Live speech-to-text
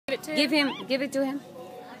it to him? Give it to him.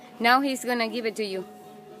 Now he's gonna give it to you.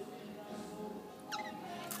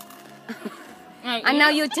 And now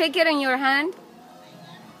you take it in your hand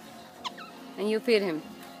and you feed him.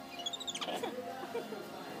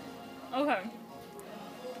 Okay.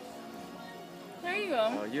 There you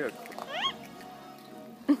go. Oh, you're...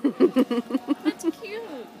 That's cute.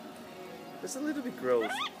 It's a little bit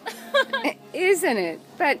gross. Isn't it?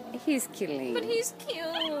 But he's killing. But he's cute.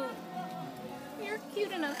 You're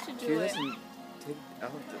cute enough to do She it. doesn't take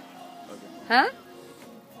out the... Okay. Huh?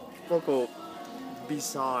 Poco,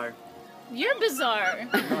 bizarre. You're bizarre.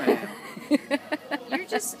 No, I am. You're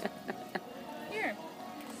just... Here.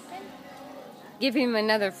 Give him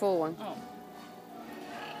another full one. Oh.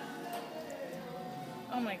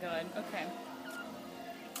 Oh my god. Okay.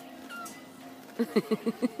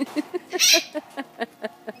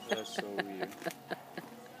 That's so weird.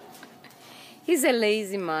 He's a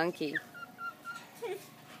lazy monkey.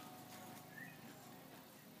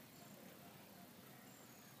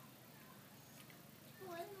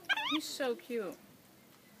 He's so cute.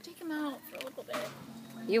 Take him out for a little bit.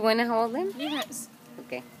 You want to hold him? Yes.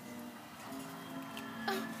 Okay.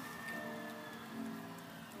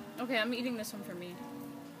 Okay, I'm eating this one for me.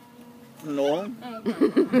 No. Oh, okay.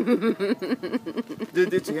 Do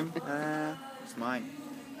it to him. It's mine.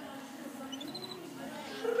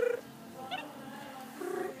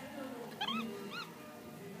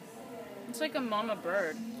 It's like a mama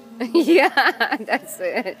bird. Yeah, that's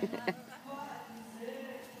it.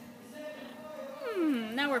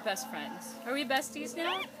 Now we're best friends. Are we besties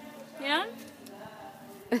now? Yeah?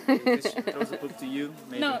 Throws a book to you,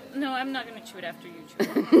 maybe. No, I'm not gonna chew it after you chew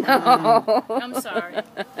it. No. I'm sorry.